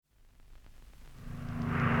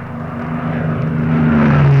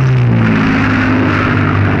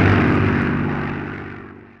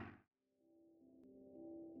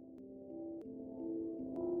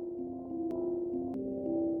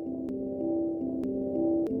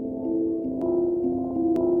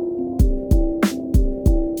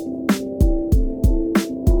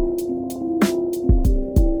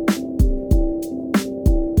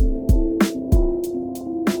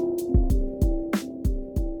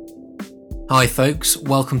Hi folks,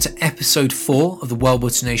 welcome to episode 4 of the World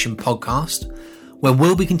War II Nation podcast, where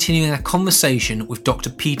we'll be continuing our conversation with Dr.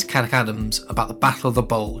 Peter Caddick-Adams about the Battle of the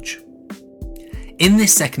Bulge. In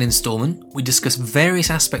this second instalment, we discuss various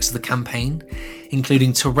aspects of the campaign,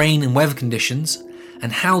 including terrain and weather conditions,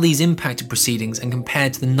 and how these impacted proceedings and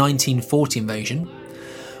compared to the 1940 invasion.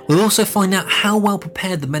 We'll also find out how well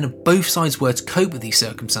prepared the men of both sides were to cope with these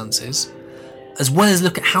circumstances, as well as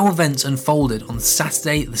look at how events unfolded on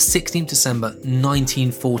Saturday the 16th December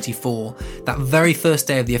 1944, that very first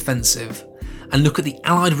day of the offensive, and look at the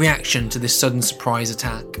Allied reaction to this sudden surprise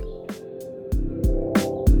attack.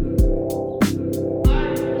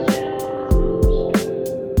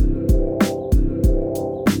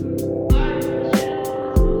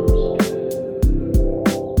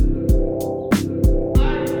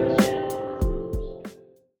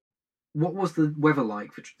 What was the weather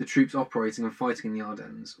like for the troops operating and fighting in the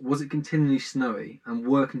Ardennes? Was it continually snowy, and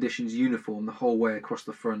were conditions uniform the whole way across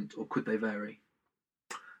the front, or could they vary?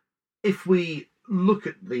 If we look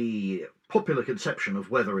at the popular conception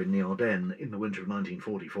of weather in the Ardennes in the winter of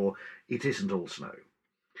 1944, it isn't all snow.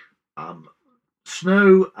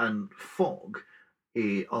 Snow and fog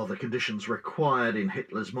are the conditions required in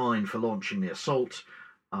Hitler's mind for launching the assault.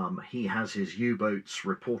 He has his U-boats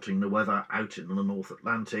reporting the weather out in the North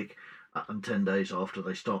Atlantic, and 10 days after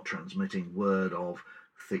they start transmitting word of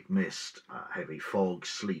thick mist, heavy fog,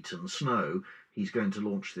 sleet and snow, he's going to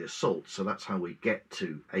launch the assault. So that's how we get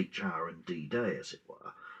to H-hour and D-Day, as it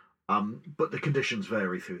were. But the conditions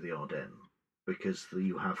vary through the Ardennes, because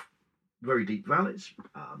you have very deep valleys,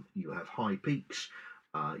 you have high peaks,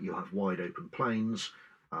 you have wide open plains,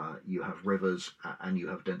 you have rivers, and you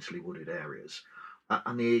have densely wooded areas.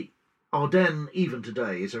 And the Ardennes, even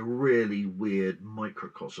today, is a really weird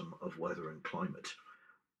microcosm of weather and climate.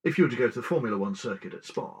 If you were to go to the Formula One circuit at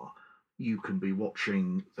Spa, you can be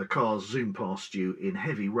watching the cars zoom past you in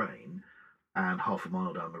heavy rain, and half a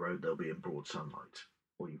mile down the road they'll be in broad sunlight.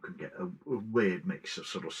 Or you can get a weird mix of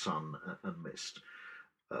sort of sun and mist.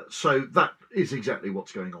 So that is exactly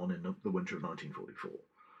what's going on in the winter of 1944.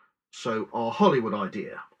 So our Hollywood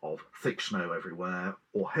idea of thick snow everywhere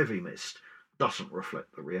or heavy mist doesn't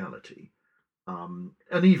reflect the reality. And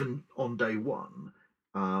even on day one,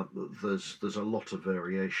 there's a lot of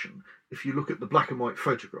variation. If you look at the black and white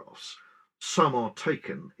photographs, some are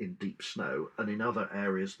taken in deep snow, and in other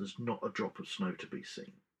areas there's not a drop of snow to be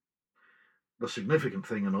seen. The significant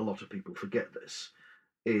thing, and a lot of people forget this,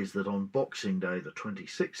 is that on Boxing Day, the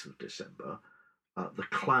 26th of December, the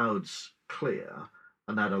clouds clear,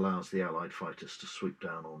 and that allows the Allied fighters to swoop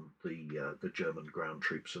down on the German ground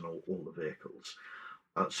troops and all the vehicles.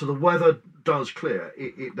 So the weather does clear.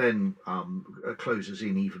 It then closes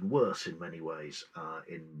in even worse in many ways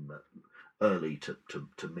in early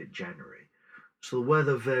to mid-January. So the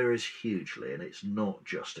weather varies hugely, and it's not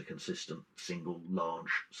just a consistent single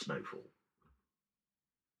large snowfall.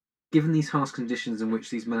 Given these harsh conditions in which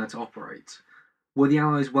these men had to operate, were the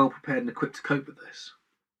Allies well prepared and equipped to cope with this?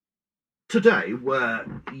 Today, we're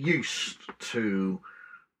used to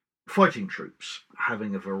fighting troops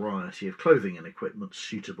having a variety of clothing and equipment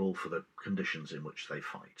suitable for the conditions in which they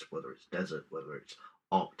fight, whether it's desert, whether it's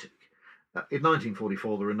Arctic. In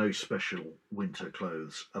 1944, there are no special winter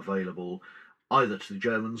clothes available either to the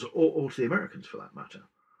Germans or to the Americans, for that matter.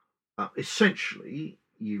 Essentially,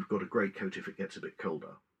 you've got a greatcoat if it gets a bit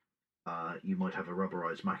colder. You might have a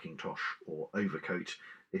rubberized Macintosh or overcoat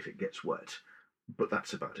if it gets wet, but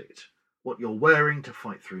that's about it. What you're wearing to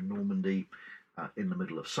fight through Normandy in the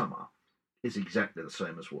middle of summer is exactly the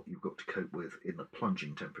same as what you've got to cope with in the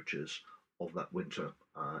plunging temperatures of that winter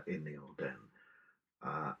in the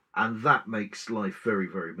Ardennes. And that makes life very,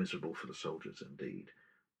 very miserable for the soldiers indeed.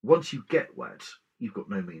 Once you get wet, you've got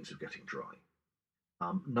no means of getting dry.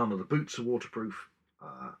 None of the boots are waterproof,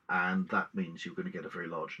 and that means you're going to get a very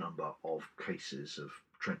large number of cases of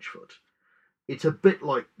trench foot. It's a bit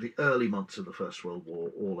like the early months of the First World War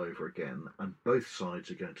all over again, and both sides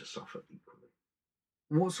are going to suffer equally.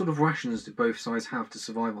 What sort of rations did both sides have to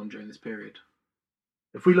survive on during this period?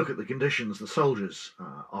 If we look at the conditions the soldiers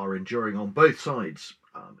are enduring on both sides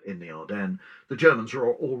in the Ardennes, the Germans are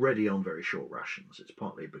already on very short rations. It's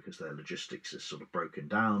partly because their logistics is sort of broken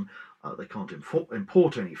down. They can't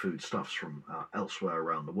import any foodstuffs from elsewhere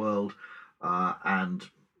around the world, and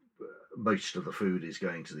most of the food is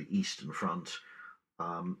going to the Eastern Front.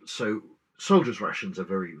 So soldiers' rations are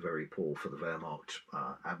very, very poor for the Wehrmacht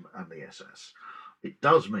and the SS. It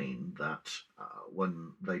does mean that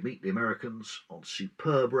when they meet the Americans on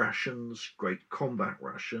superb rations, great combat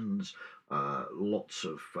rations, lots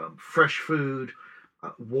of fresh food,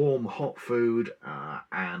 warm, hot food,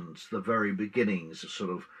 and the very beginnings of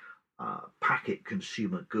sort of packet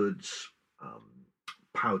consumer goods,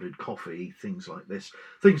 powdered coffee, things like this,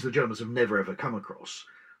 things the Germans have never ever come across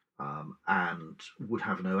and would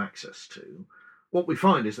have no access to. What we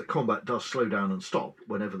find is that combat does slow down and stop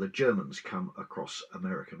whenever the Germans come across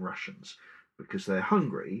American rations, because they're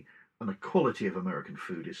hungry and the quality of American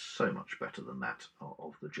food is so much better than that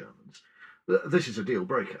of the Germans. This is a deal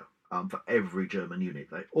breaker for every German unit.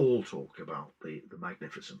 They all talk about the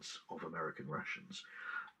magnificence of American rations.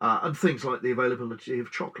 And things like the availability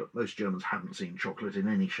of chocolate. Most Germans hadn't seen chocolate in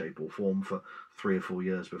any shape or form for 3 or 4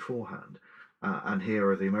 years beforehand. And here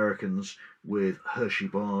are the Americans with Hershey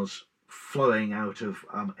bars flowing out of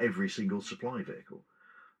every single supply vehicle.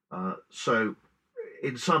 So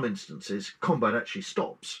in some instances, combat actually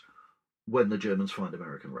stops when the Germans find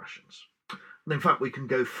American rations. And in fact, we can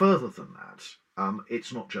go further than that.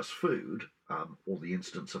 It's not just food, or the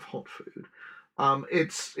instance of hot food.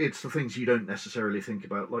 It's the things you don't necessarily think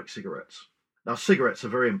about, like cigarettes. Now, cigarettes are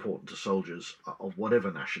very important to soldiers of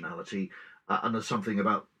whatever nationality, and there's something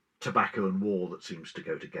about tobacco and war that seems to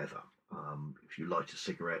go together. If you light a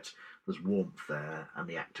cigarette, there's warmth there, and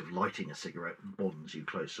the act of lighting a cigarette bonds you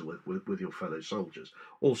closer with your fellow soldiers.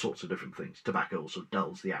 All sorts of different things. Tobacco also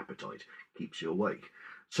dulls the appetite, keeps you awake.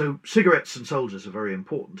 So cigarettes and soldiers are very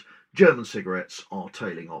important. German cigarettes are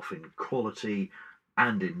tailing off in quality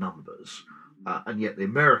and in numbers. And yet the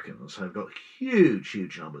Americans have got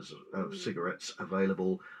huge numbers of cigarettes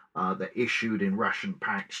available. They're issued in ration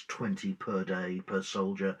packs, 20 per day per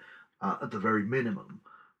soldier at the very minimum.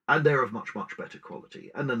 And they're of much better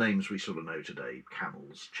quality. And the names we sort of know today,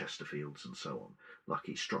 Camels, Chesterfields and so on,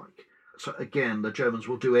 Lucky Strike. So again, the Germans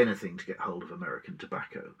will do anything to get hold of American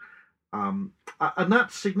tobacco. And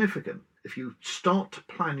that's significant. If you start to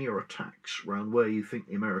plan your attacks around where you think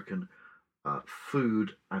the American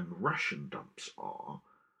food and ration dumps are,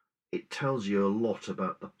 it tells you a lot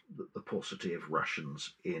about the paucity of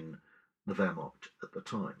rations in the Wehrmacht at the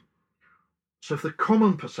time. So if the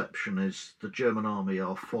common perception is the German army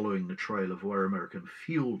are following the trail of where American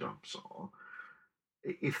fuel dumps are,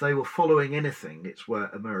 if they were following anything, it's where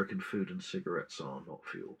American food and cigarettes are, not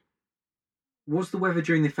fuel. Was the weather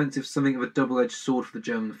during the offensive something of a double-edged sword for the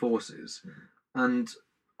German forces? And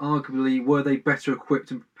arguably, were they better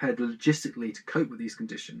equipped and prepared logistically to cope with these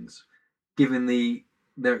conditions, given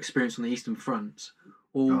their experience on the Eastern Front?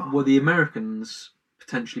 Or were the Americans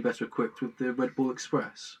potentially better equipped with the Red Bull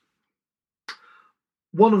Express?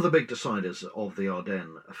 One of the big deciders of the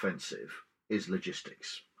Ardennes offensive is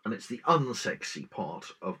logistics. And it's the unsexy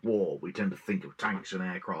part of war. We tend to think of tanks and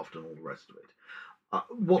aircraft and all the rest of it.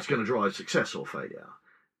 What's going to drive success or failure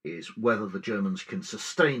is whether the Germans can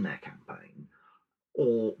sustain their campaign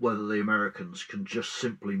or whether the Americans can just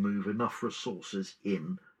simply move enough resources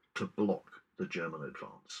in to block the German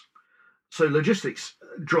advance. So logistics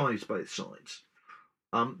drives both sides.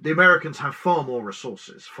 The Americans have far more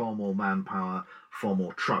resources, far more manpower, far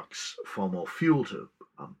more trucks, far more fuel to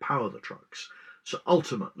power the trucks. So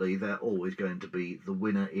ultimately, they're always going to be the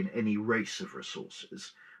winner in any race of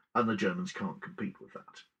resources, and the Germans can't compete with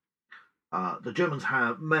that. The Germans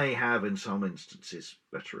may have, in some instances,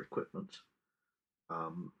 better equipment,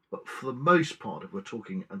 but for the most part, if we're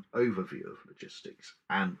talking an overview of logistics,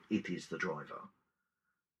 and it is the driver,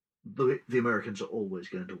 the Americans are always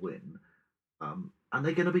going to win. And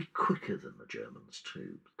they're going to be quicker than the Germans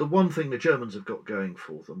too. The one thing the Germans have got going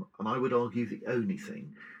for them, and I would argue the only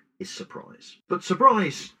thing, is surprise. But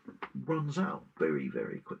surprise runs out very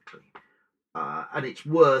quickly. And it's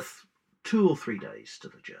worth 2 or 3 days to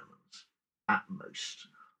the Germans, at most.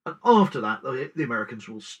 And after that, the Americans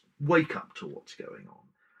will wake up to what's going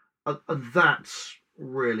on. And that's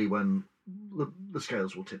really when the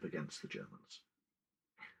scales will tip against the Germans.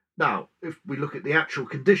 Now, if we look at the actual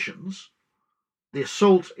conditions, the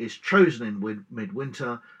assault is chosen in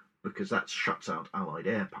midwinter because that shuts out Allied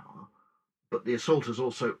air power, but the assault has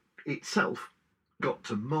also itself got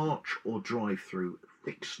to march or drive through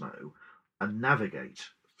thick snow and navigate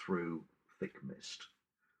through thick mist.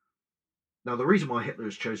 Now, the reason why Hitler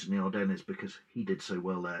has chosen the Ardennes is because he did so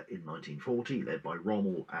well there in 1940, led by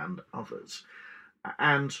Rommel and others.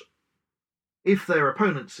 And if their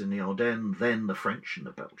opponents in the Ardennes, then the French and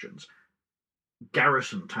the Belgians,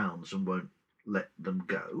 garrison towns and won't let them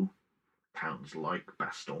go, towns like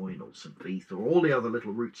Bastogne or St. Vith or all the other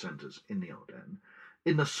little route centres in the Ardennes,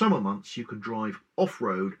 in the summer months you can drive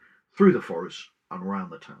off-road through the forest and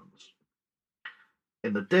around the towns.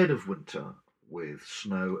 In the dead of winter, with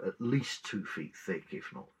snow at least 2 feet thick,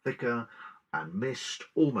 if not thicker, and mist,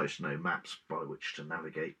 almost no maps by which to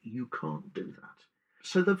navigate, you can't do that.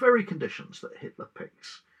 So the very conditions that Hitler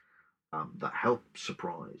picks that help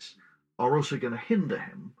surprise are also going to hinder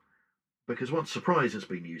him Because once surprise has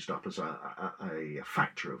been used up as a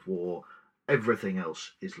factor of war, everything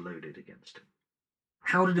else is loaded against him.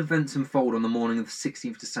 How did events unfold on the morning of the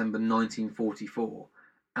 16th December 1944?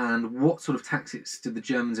 And what sort of tactics did the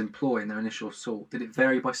Germans employ in their initial assault? Did it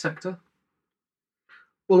vary by sector?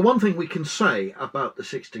 Well, one thing we can say about the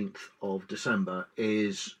 16th of December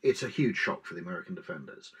is it's a huge shock for the American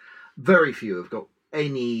defenders. Very few have got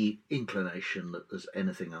any inclination that there's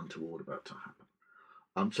anything untoward about to happen.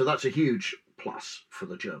 So that's a huge plus for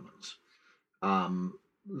the Germans.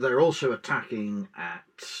 They're also attacking at,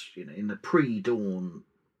 in the pre-dawn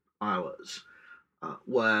hours,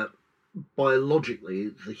 where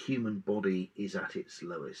biologically the human body is at its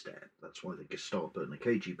lowest ebb. That's why the Gestapo and the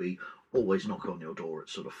KGB always knock on your door at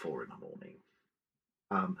sort of 4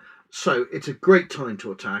 a.m. So it's a great time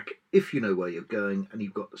to attack if you know where you're going and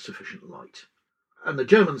you've got the sufficient light. And the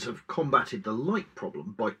Germans have combated the light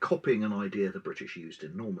problem by copying an idea the British used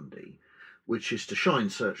in Normandy, which is to shine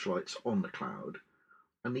searchlights on the cloud,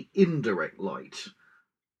 and the indirect light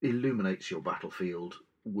illuminates your battlefield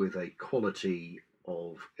with a quality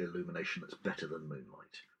of illumination that's better than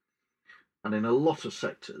moonlight. And in a lot of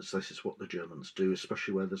sectors, this is what the Germans do,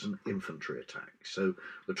 especially where there's an infantry attack. So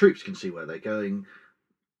the troops can see where they're going.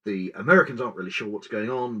 The Americans aren't really sure what's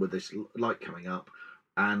going on with this light coming up,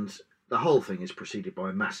 and the whole thing is preceded by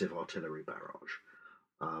a massive artillery barrage.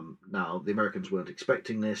 Now, the Americans weren't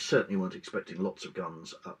expecting this, certainly weren't expecting lots of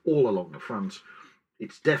guns all along the front.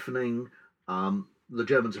 It's deafening. The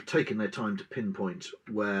Germans have taken their time to pinpoint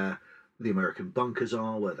where the American bunkers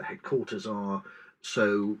are, where the headquarters are.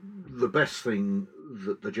 So the best thing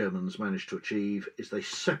that the Germans managed to achieve is they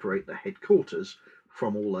separate the headquarters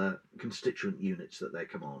from all their constituent units that they're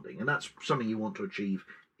commanding. And that's something you want to achieve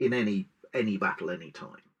in any battle, any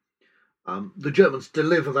time. The Germans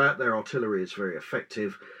deliver that. Their artillery is very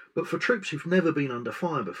effective. But for troops who've never been under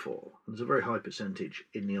fire before, and there's a very high percentage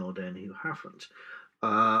in the Ardennes who haven't,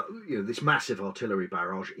 this massive artillery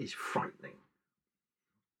barrage is frightening.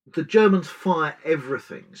 The Germans fire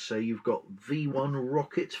everything. So you've got V1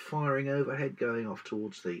 rockets firing overhead, going off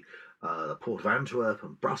towards the port of Antwerp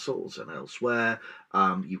and Brussels and elsewhere.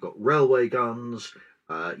 You've got railway guns.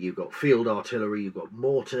 You've got field artillery. You've got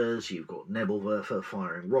mortars. You've got Nebelwerfer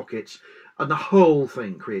firing rockets. And the whole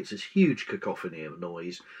thing creates this huge cacophony of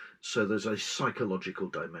noise. So there's a psychological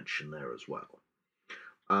dimension there as well.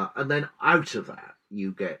 And then out of that,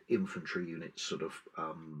 you get infantry units sort of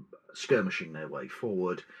skirmishing their way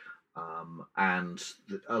forward, and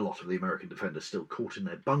a lot of the American defenders still caught in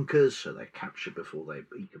their bunkers, so they're captured before they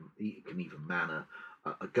can even man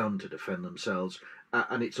a gun to defend themselves,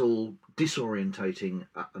 and it's all disorientating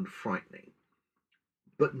and frightening.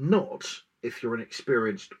 But not if you're an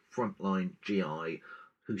experienced frontline GI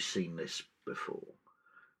who's seen this before.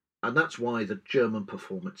 And that's why the German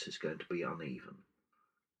performance is going to be uneven.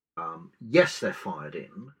 Yes, they're fired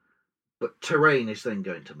in, but terrain is then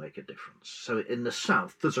going to make a difference. So in the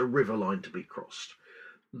south, there's a river line to be crossed.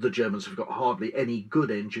 The Germans have got hardly any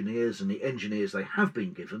good engineers, and the engineers they have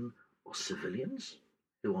been given are civilians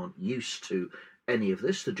who aren't used to any of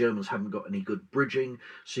this. The Germans haven't got any good bridging,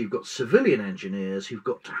 so you've got civilian engineers who've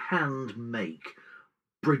got to hand make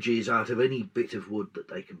bridges out of any bit of wood that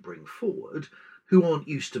they can bring forward, who aren't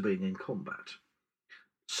used to being in combat.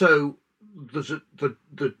 So there's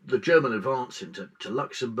the German advance into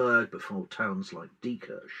Luxembourg before towns like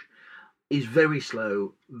Diekirch is very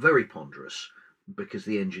slow, very ponderous, because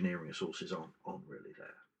the engineering resources aren't really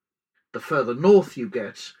there. The further north you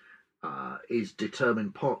get is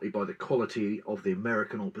determined partly by the quality of the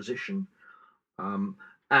American opposition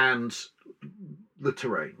and the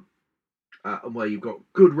terrain, and where you've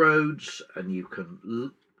got good roads and you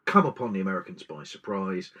can come upon the Americans by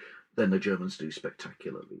surprise, then the Germans do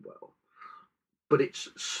spectacularly well. But it's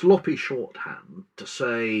sloppy shorthand to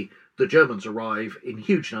say the Germans arrive in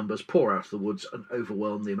huge numbers, pour out of the woods, and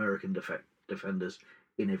overwhelm the American defenders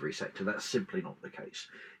in every sector. That's simply not the case.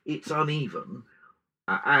 It's uneven,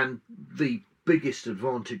 and the biggest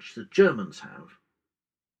advantage the Germans have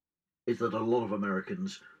is that a lot of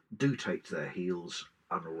Americans do take to their heels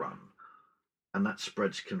and run, and that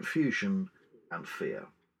spreads confusion and fear.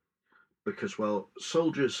 Because, well,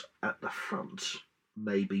 soldiers at the front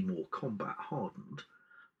may be more combat hardened.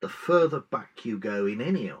 The further back you go in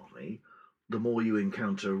any army, the more you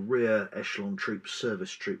encounter rear echelon troops,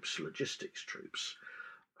 service troops, logistics troops,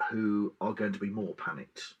 who are going to be more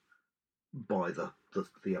panicked by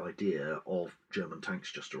the idea of German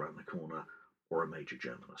tanks just around the corner or a major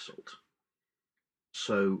German assault.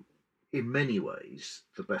 So, in many ways,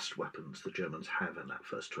 the best weapons the Germans have in that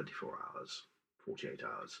first 24 hours, 48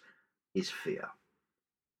 hours, is fear.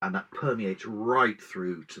 And that permeates right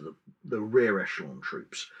through to the rear echelon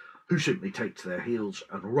troops, who simply take to their heels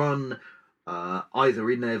and run,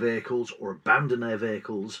 either in their vehicles or abandon their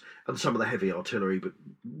vehicles, and some of the heavy artillery, but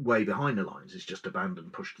way behind the lines, is just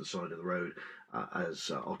abandoned, pushed to the side of the road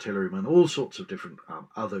as artillerymen, all sorts of different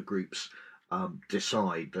other groups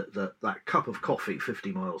decide that cup of coffee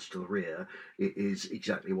 50 miles to the rear is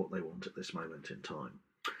exactly what they want at this moment in time.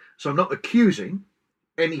 So I'm not accusing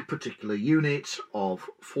any particular unit of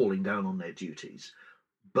falling down on their duties,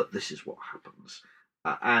 but this is what happens.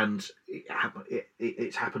 And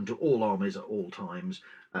it's happened to all armies at all times,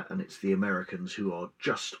 and it's the Americans who are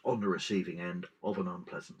just on the receiving end of an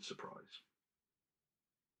unpleasant surprise.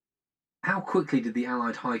 How quickly did the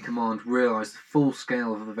Allied High Command realise the full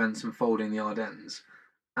scale of events unfolding in the Ardennes,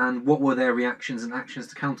 and what were their reactions and actions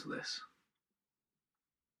to counter this?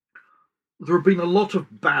 There have been a lot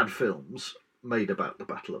of bad films made about the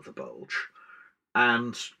Battle of the Bulge,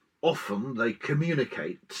 and often they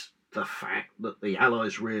communicate the fact that the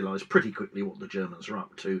Allies realise pretty quickly what the Germans are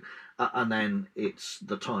up to, and then it's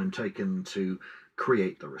the time taken to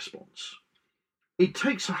create the response. It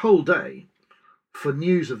takes a whole day for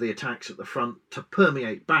news of the attacks at the front to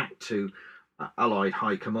permeate back to Allied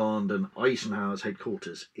High Command, and Eisenhower's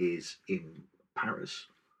headquarters is in Paris.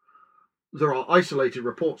 There are isolated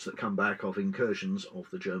reports that come back of incursions of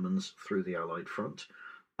the Germans through the Allied front.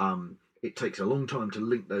 It takes a long time to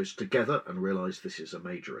link those together and realise this is a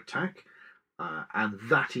major attack. And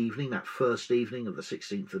that evening, that first evening of the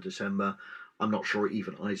 16th of December, I'm not sure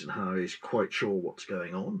even Eisenhower is quite sure what's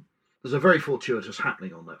going on. There's a very fortuitous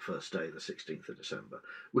happening on that first day, the 16th of December,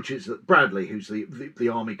 which is that Bradley, who's the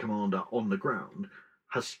army commander on the ground,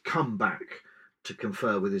 has come back to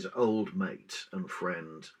confer with his old mate and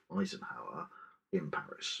friend Eisenhower in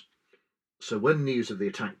Paris. So when news of the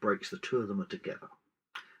attack breaks, the two of them are together.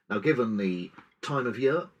 Now, given the time of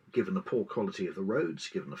year, given the poor quality of the roads,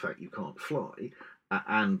 given the fact you can't fly,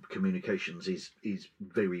 and communications is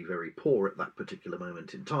very, very poor at that particular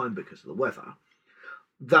moment in time because of the weather,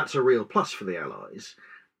 that's a real plus for the Allies,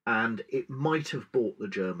 and it might have bought the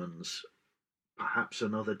Germans perhaps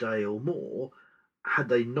another day or more had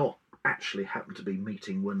they not actually happened to be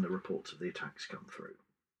meeting when the reports of the attacks come through.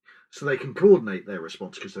 So they can coordinate their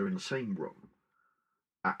response because they're in the same room.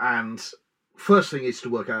 And first thing is to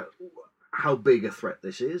work out how big a threat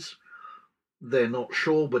this is. They're not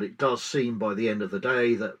sure, but it does seem by the end of the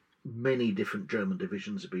day that many different German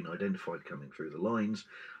divisions have been identified coming through the lines.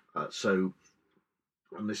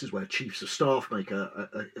 And this is where chiefs of staff make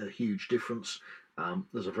a huge difference.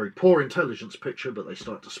 There's a very poor intelligence picture, but they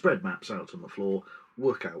start to spread maps out on the floor,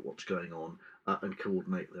 work out what's going on, and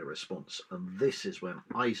coordinate their response. And this is when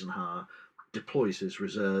Eisenhower deploys his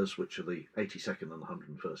reserves, which are the 82nd and the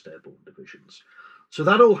 101st Airborne Divisions. So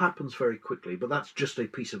that all happens very quickly, but that's just a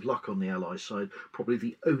piece of luck on the Allies' side, probably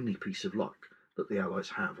the only piece of luck that the Allies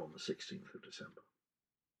have on the 16th of December.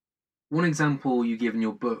 One example you give in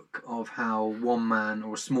your book of how one man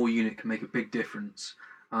or a small unit can make a big difference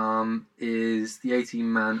is the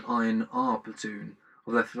 18-man Iron R platoon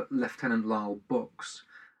of Lieutenant Lyle Books.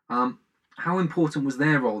 How important was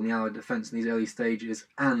their role in the Allied defence in these early stages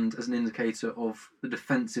and as an indicator of the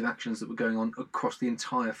defensive actions that were going on across the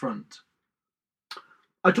entire front?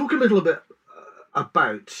 I talk a little bit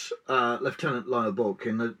about Lieutenant Lyle Book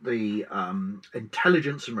in the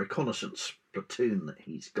intelligence and reconnaissance platoon that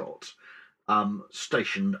he's got,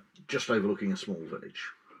 stationed just overlooking a small village.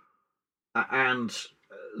 And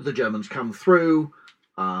the Germans come through,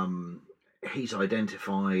 he's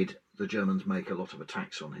identified, the Germans make a lot of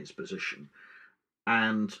attacks on his position.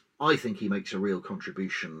 And I think he makes a real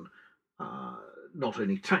contribution, not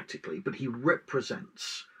only tactically, but he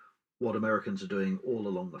represents what Americans are doing all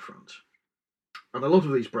along the front. And a lot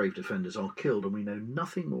of these brave defenders are killed, and we know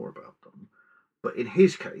nothing more about them. But in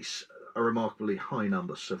his case, a remarkably high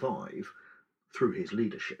number survive through his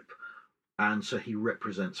leadership. And so he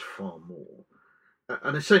represents far more.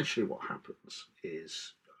 And essentially what happens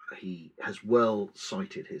is he has well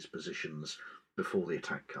sighted his positions before the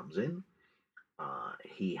attack comes in.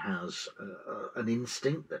 He has an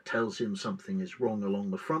instinct that tells him something is wrong along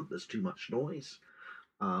the front, there's too much noise.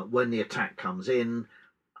 When the attack comes in,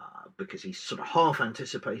 because he's sort of half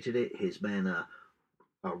anticipated it, his men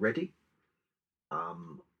are ready.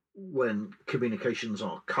 When communications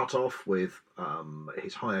are cut off with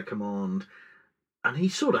his higher command, and he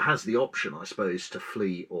sort of has the option, I suppose, to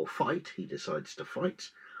flee or fight, he decides to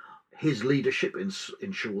fight. His leadership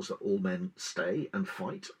ensures that all men stay and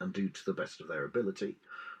fight and do to the best of their ability,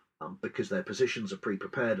 because their positions are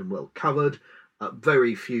pre-prepared and well covered.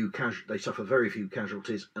 They suffer very few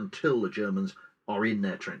casualties until the Germans are in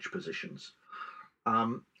their trench positions.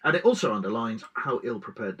 And it also underlines how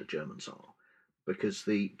ill-prepared the Germans are, because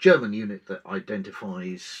the German unit that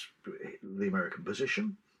identifies the American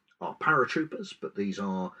position are paratroopers, but these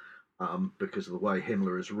are, because of the way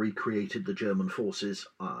Himmler has recreated the German forces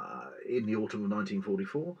in the autumn of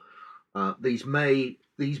 1944, these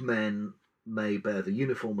men may bear the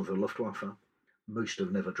uniform of the Luftwaffe. Most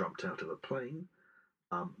have never jumped out of a plane.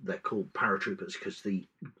 They're called paratroopers because the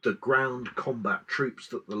ground combat troops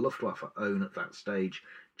that the Luftwaffe own at that stage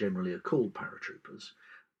generally are called paratroopers.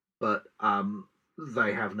 But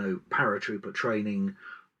they have no paratrooper training.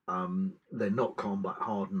 They're not combat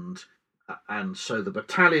hardened. And so the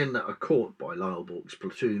battalion that are caught by Lyle Bork's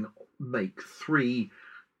platoon make 3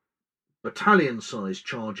 battalion-sized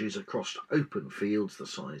charges across open fields the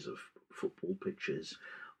size of football pitches,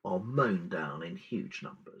 are mown down in huge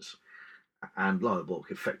numbers. And Lyle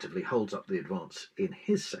Bork effectively holds up the advance in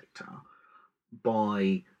his sector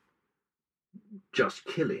by just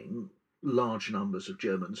killing large numbers of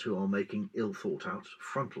Germans who are making ill-thought-out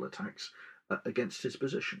frontal attacks against his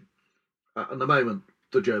position. And the moment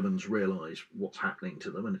the Germans realise what's happening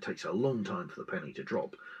to them, and it takes a long time for the penny to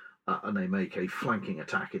drop, and they make a flanking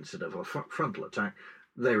attack instead of a frontal attack,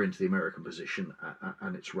 they're into the American position,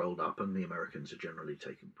 and it's rolled up, and the Americans are generally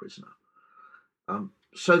taken prisoner.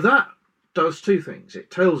 So that does 2 things.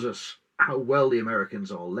 It tells us how well the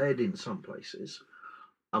Americans are led in some places,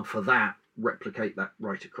 and for that, replicate that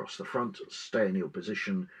right across the front, stay in your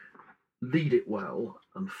position, lead it well,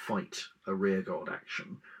 and fight a rearguard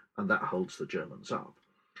action, and that holds the Germans up.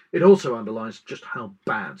 It also underlines just how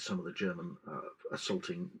bad some of the German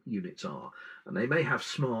assaulting units are, and they may have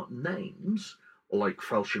smart names, like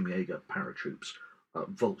Fallschirmjäger paratroops,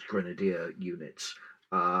 Volksgrenadier units,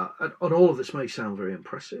 and all of this may sound very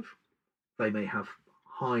impressive. They may have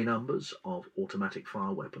high numbers of automatic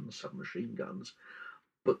fire weapons, submachine guns,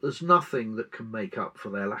 but there's nothing that can make up for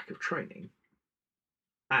their lack of training.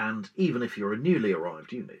 And even if you're a newly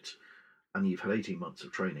arrived unit, and you've had 18 months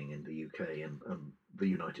of training in the UK and the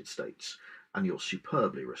United States, and you're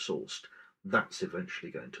superbly resourced, that's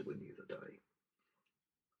eventually going to win you the day.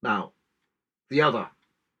 Now, the other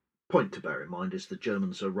point to bear in mind is the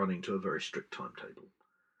Germans are running to a very strict timetable.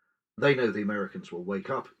 They know the Americans will wake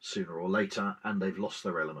up sooner or later, and they've lost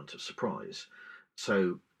their element of surprise.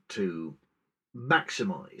 So to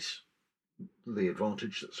maximise the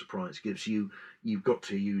advantage that surprise gives you, you've got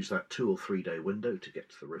to use that 2 or 3 day window to get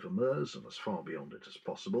to the River Meuse and as far beyond it as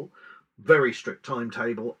possible. Very strict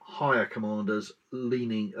timetable, higher commanders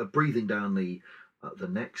breathing down the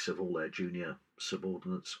necks of all their junior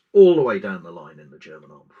subordinates all the way down the line in the German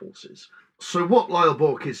armed forces. So what Lyle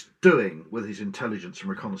Bork is doing with his intelligence and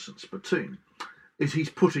reconnaissance platoon is he's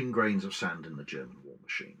putting grains of sand in the German war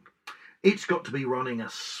machine. It's got to be running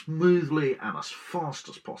as smoothly and as fast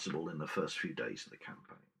as possible in the first few days of the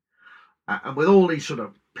campaign. And with all these sort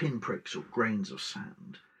of pinpricks or grains of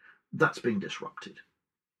sand, that's been disrupted.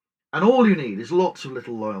 And all you need is lots of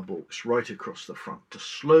little Lyle Borks right across the front to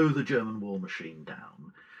slow the German war machine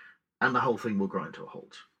down, and the whole thing will grind to a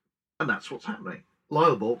halt. And that's what's happening.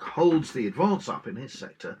 Lyle Bork holds the advance up in his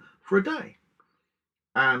sector for a day.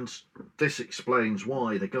 And this explains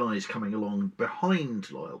why the guys coming along behind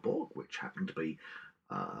Lyle Bork, which happened to be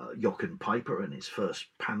Jochen Peiper and his 1st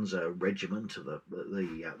Panzer Regiment of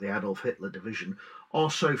the Adolf Hitler Division,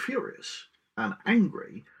 are so furious and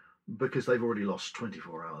angry because they've already lost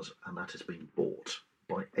 24 hours, and that has been bought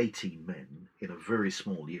by 18 men in a very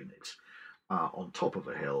small unit on top of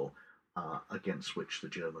a hill against which the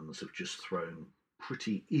Germans have just thrown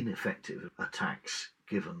pretty ineffective attacks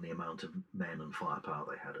given the amount of men and firepower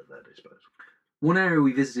they had at their disposal. One area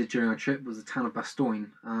we visited during our trip was the town of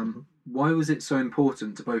Bastogne. Why was it so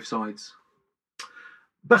important to both sides?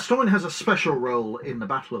 Bastogne has a special role in the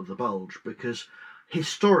Battle of the Bulge because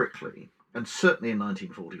historically, and certainly in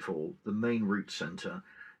 1944, the main route centre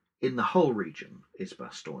in the whole region is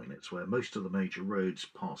Bastogne. It's where most of the major roads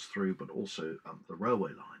pass through, but also the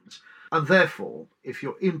railway lines. And therefore, if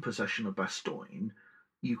you're in possession of Bastogne,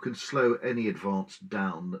 you can slow any advance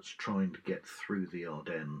down that's trying to get through the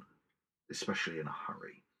Ardennes, especially in a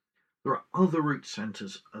hurry. There are other route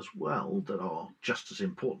centres as well that are just as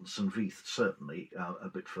important, Saint-Vith certainly a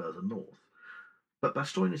bit further north. But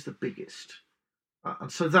Bastogne is the biggest.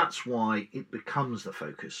 And so that's why it becomes the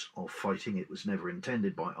focus of fighting. It was never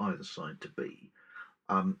intended by either side to be.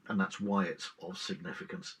 And that's why it's of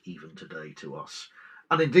significance even today to us.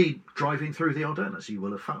 And indeed, driving through the Ardennes, as you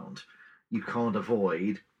will have found, you can't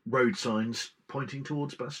avoid road signs pointing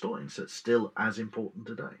towards Bastogne, so it's still as important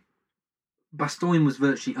today. Bastogne was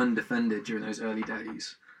virtually undefended during those early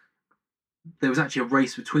days. There was actually a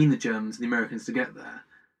race between the Germans and the Americans to get there.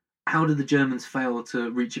 How did the Germans fail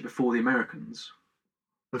to reach it before the Americans?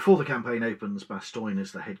 Before the campaign opens, Bastogne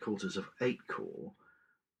is the headquarters of 8 Corps,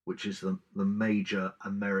 which is the major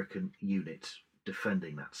American unit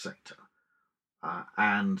defending that sector.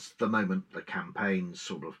 And the moment the campaign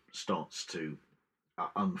sort of starts to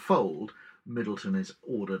unfold, Middleton is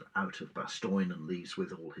ordered out of Bastogne and leaves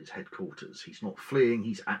with all his headquarters. He's not fleeing,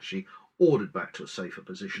 he's actually ordered back to a safer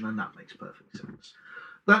position, and that makes perfect sense.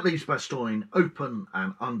 That leaves Bastogne open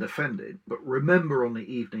and undefended, but remember, on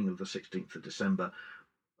the evening of the 16th of December,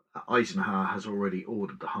 Eisenhower has already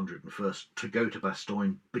ordered the 101st to go to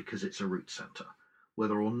Bastogne because it's a route centre.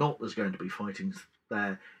 Whether or not there's going to be fighting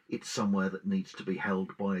there, it's somewhere that needs to be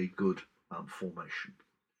held by a good formation.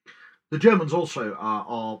 The Germans also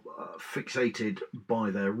are fixated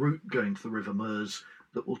by their route going to the River Meuse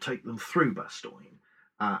that will take them through Bastogne.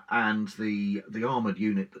 And the armoured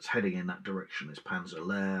unit that's heading in that direction is Panzer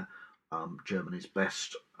Lehr, Germany's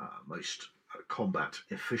best, most combat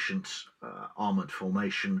efficient armoured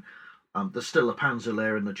formation. There's still a Panzer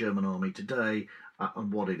Lehr in the German army today,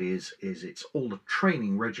 and what it is it's all the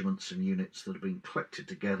training regiments and units that have been collected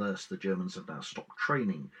together. So the Germans have now stopped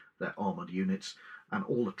training their armoured units, and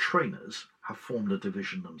all the trainers have formed a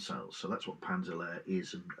division themselves. So that's what Panzer Lehr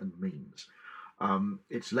is and means.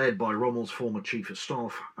 It's led by Rommel's former chief of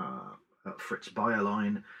staff, Fritz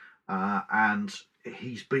Bayerlein, and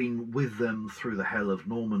he's been with them through the hell of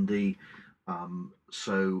Normandy,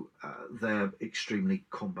 so they're extremely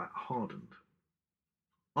combat hardened.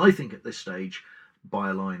 I think at this stage,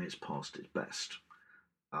 Bayerlein is past his best.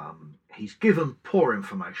 He's given poor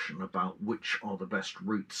information about which are the best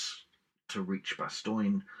routes to reach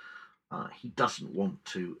Bastogne. He doesn't want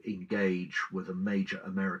to engage with a major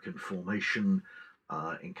American formation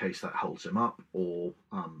in case that holds him up, or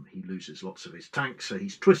he loses lots of his tanks. So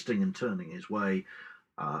he's twisting and turning his way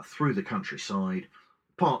through the countryside,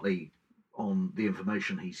 partly on the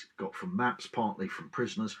information he's got from maps, partly from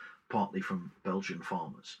prisoners, partly from Belgian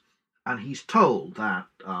farmers. And he's told that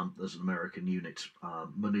there's an American unit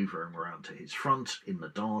manoeuvring around to his front in the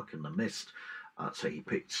dark and the mist. So he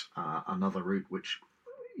picked another route, which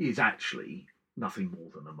is actually nothing more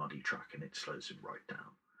than a muddy track, and it slows him right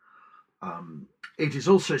down. It is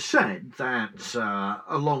also said that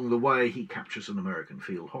along the way he captures an American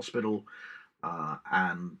field hospital,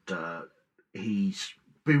 and he's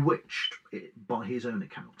bewitched, by his own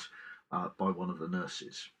account, by one of the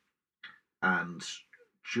nurses. And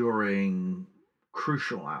during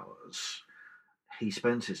crucial hours, he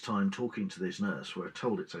spends his time talking to this nurse. We're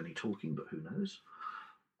told it's only talking, but who knows?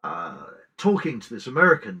 Talking to this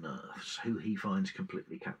American nurse, who he finds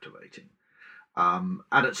completely captivating. And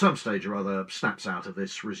at some stage or other, snaps out of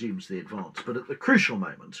this, resumes the advance. But at the crucial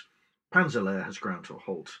moment, Panzer Lehr has ground to a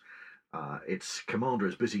halt. Its commander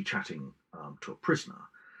is busy chatting to a prisoner.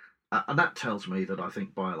 And that tells me that I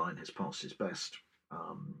think Bayerlein has passed his best.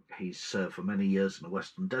 He's served for many years in the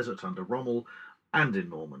Western Desert under Rommel and in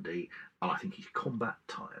Normandy, and I think he's combat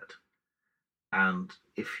tired. And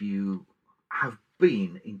if you have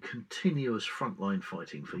been in continuous frontline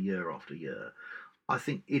fighting for year after year, I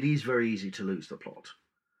think it is very easy to lose the plot.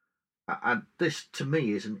 And this, to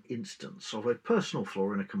me, is an instance of a personal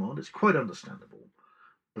flaw in a command. It's quite understandable,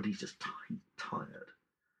 but he's just tired.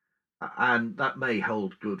 And that may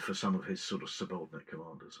hold good for some of his sort of subordinate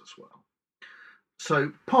commanders as well.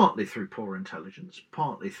 So partly through poor intelligence,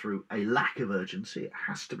 partly through a lack of urgency, it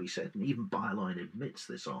has to be said, and even Bayerlein admits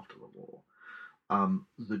this after the war,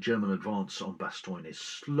 the German advance on Bastogne is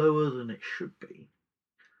slower than it should be.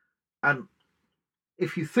 And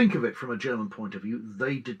if you think of it from a German point of view,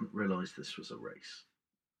 they didn't realise this was a race.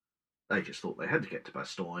 They just thought they had to get to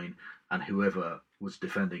Bastogne, and whoever was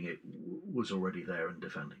defending it was already there and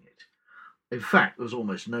defending it. In fact, there was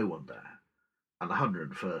almost no one there, and the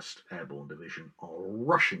 101st Airborne Division are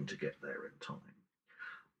rushing to get there in time.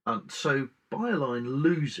 And so Bayerlein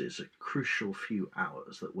loses a crucial few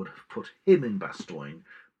hours that would have put him in Bastogne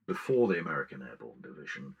before the American Airborne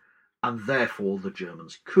Division, and therefore the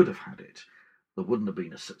Germans could have had it. There wouldn't have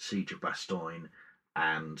been a siege of Bastogne,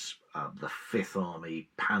 and the Fifth Army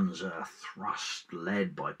Panzer thrust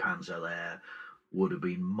led by Panzer Lehr would have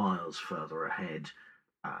been miles further ahead,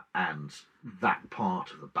 and that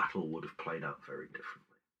part of the battle would have played out very differently.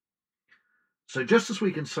 So just as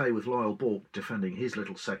we can say with Lyle Bork defending his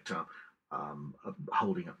little sector,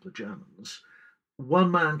 holding up the Germans, one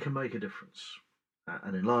man can make a difference.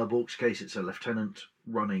 And in Lyle Bork's case, it's a lieutenant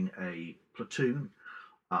running a platoon.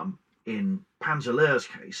 In Panzer Lehr's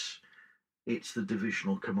case, it's the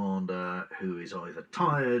divisional commander who is either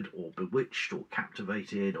tired or bewitched or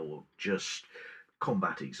captivated or just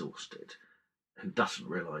combat exhausted, who doesn't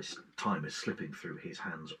realise time is slipping through his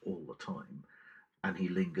hands all the time, and he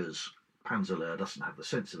lingers. Panzerlehr doesn't have the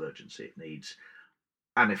sense of urgency it needs,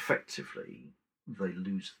 and effectively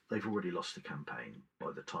they've already lost the campaign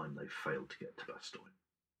by the time they've failed to get to Bastogne.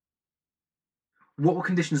 What were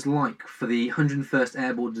conditions like for the 101st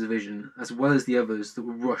Airborne Division, as well as the others that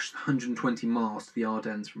were rushed 120 miles to the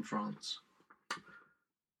Ardennes from France?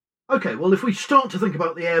 Okay, well, if we start to think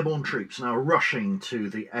about the airborne troops now rushing to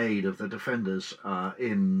the aid of the defenders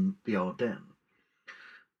in the Ardennes,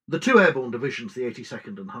 the two airborne divisions, the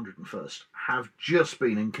 82nd and 101st, have just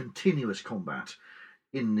been in continuous combat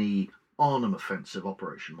in the Arnhem offensive,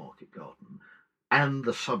 Operation Market Garden, and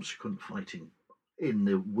the subsequent fighting in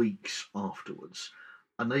the weeks afterwards,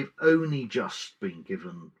 and they've only just been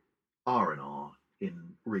given R&R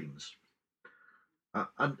in Reims.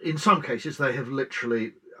 And in some cases, they have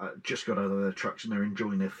literally just got out of their trucks and they're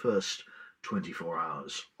enjoying their first 24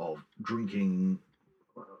 hours of drinking,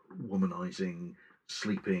 womanizing,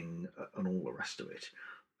 sleeping, and all the rest of it.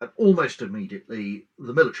 And almost immediately,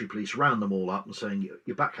 the military police round them all up and saying,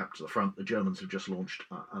 "You're back up to the front. The Germans have just launched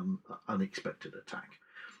an unexpected attack."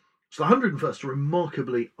 So the 101st are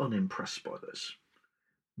remarkably unimpressed by this.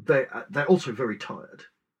 They're also very tired.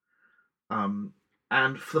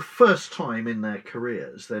 And for the first time in their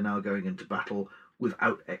careers, they're now going into battle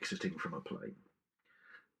without exiting from a plane.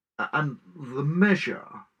 And the measure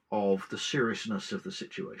of the seriousness of the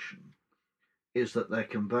situation is that they're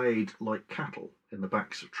conveyed like cattle in the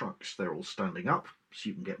backs of trucks. They're all standing up, so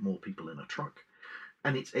you can get more people in a truck.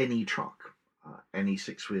 And it's any truck. Any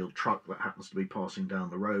six-wheeled truck that happens to be passing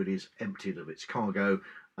down the road is emptied of its cargo,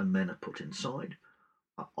 and men are put inside.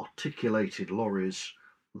 Articulated lorries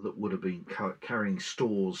that would have been carrying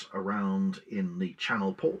stores around in the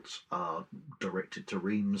channel ports are directed to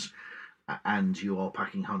Reims, and you are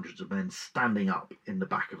packing hundreds of men standing up in the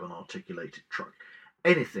back of an articulated truck.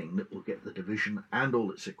 Anything that will get the division and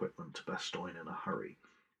all its equipment to Bastogne in a hurry.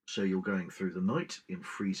 So you're going through the night in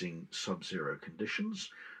freezing sub-zero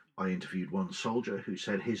conditions. I interviewed one soldier who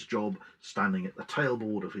said his job, standing at the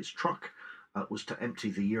tailboard of his truck, was to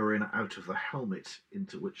empty the urine out of the helmet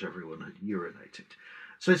into which everyone had urinated.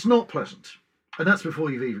 So it's not pleasant, and that's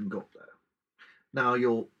before you've even got there. Now,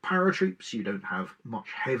 your paratroops, you don't have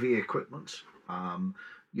much heavy equipment.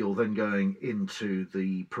 You're then going into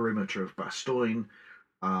the perimeter of Bastogne.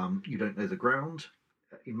 You don't know the ground.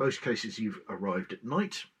 In most cases, you've arrived at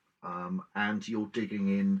night, and you're digging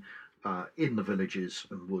in the villages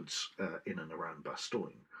and woods in and around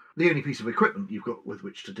Bastogne. The only piece of equipment you've got with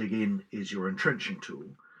which to dig in is your entrenching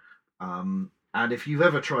tool. And if you've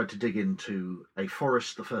ever tried to dig into a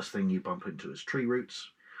forest, the first thing you bump into is tree roots.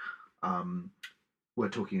 We're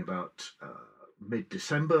talking about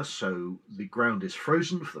mid-December, so the ground is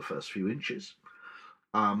frozen for the first few inches.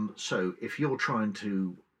 So if you're trying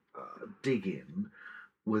to dig in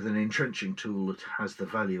with an entrenching tool that has the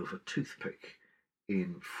value of a toothpick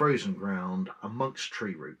in frozen ground amongst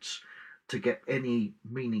tree roots, to get any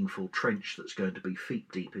meaningful trench that's going to be feet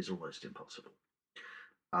deep is almost impossible.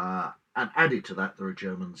 And added to that, there are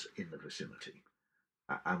Germans in the vicinity.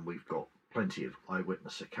 And we've got plenty of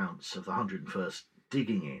eyewitness accounts of the 101st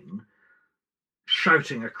digging in,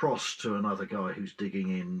 shouting across to another guy who's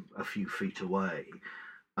digging in a few feet away,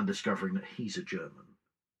 and discovering that he's a German.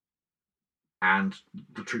 And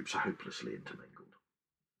the troops are hopelessly intermingled.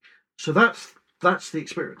 So that's the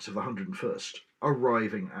experience of the 101st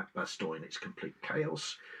arriving at Bastogne. It's complete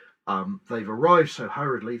chaos. They've arrived so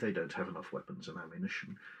hurriedly they don't have enough weapons and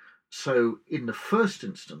ammunition. So in the first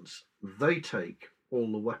instance, they take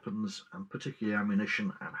all the weapons and particularly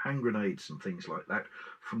ammunition and hand grenades and things like that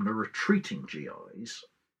from the retreating GIs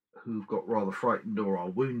who've got rather frightened or are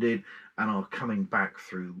wounded and are coming back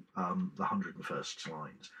through the 101st's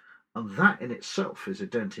lines. And that in itself is a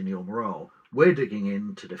dent in your morale. We're digging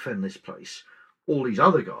in to defend this place. All these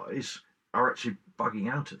other guys are actually bugging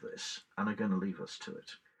out of this and are going to leave us to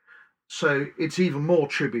it. So it's even more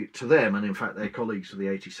tribute to them, and in fact their colleagues of the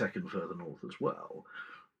 82nd further north as well,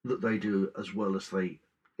 that they do as well as they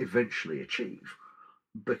eventually achieve,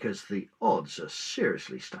 because the odds are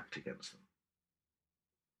seriously stacked against them.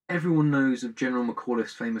 Everyone knows of General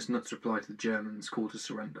McAuliffe's famous nuts reply to the Germans' call to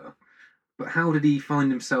surrender, but how did he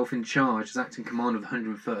find himself in charge as acting commander of the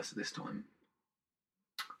 101st at this time?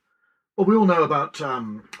 Well, we all know about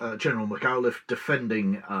General McAuliffe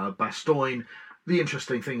defending Bastogne. The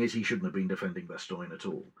interesting thing is he shouldn't have been defending Bastogne at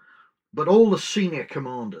all. But all the senior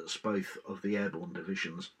commanders, both of the airborne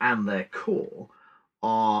divisions and their corps,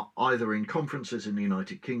 are either in conferences in the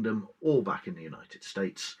United Kingdom or back in the United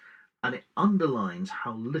States, and it underlines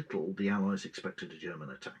how little the Allies expected a German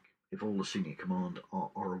attack if all the senior command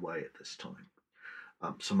are away at this time.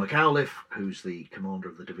 Sir MacAuliffe, who's the commander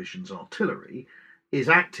of the division's artillery, is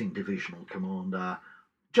acting divisional commander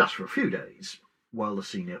just for a few days, while the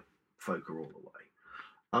senior folk are all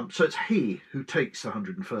away. So it's he who takes the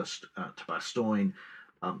 101st to Bastogne,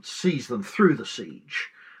 sees them through the siege,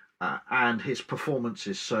 and his performance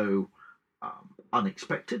is so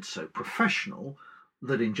unexpected, so professional,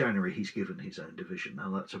 that in January he's given his own division. Now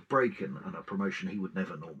that's a break and a promotion he would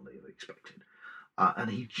never normally have expected. And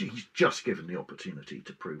he's just given the opportunity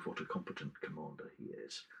to prove what a competent commander he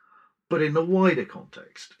is. But in the wider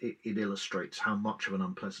context, it illustrates how much of an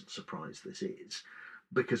unpleasant surprise this is,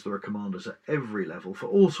 because there are commanders at every level, for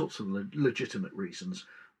all sorts of legitimate reasons,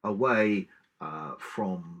 away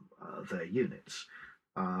from their units.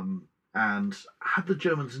 And had the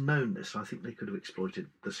Germans known this, I think they could have exploited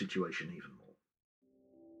the situation even more.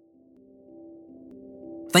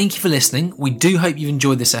 Thank you for listening. We do hope you've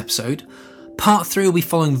enjoyed this episode. Part 3 will be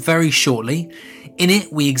following very shortly. In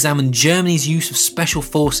it, we examine Germany's use of special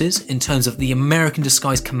forces in terms of the American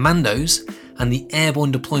disguised commandos and the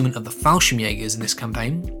airborne deployment of the Fallschirmjägers in this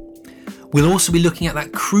campaign. We'll also be looking at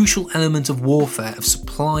that crucial element of warfare of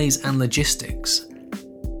supplies and logistics.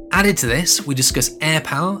 Added to this, we discuss air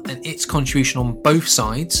power and its contribution on both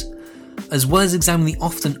sides, as well as examine the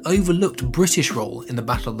often overlooked British role in the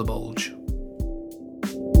Battle of the Bulge.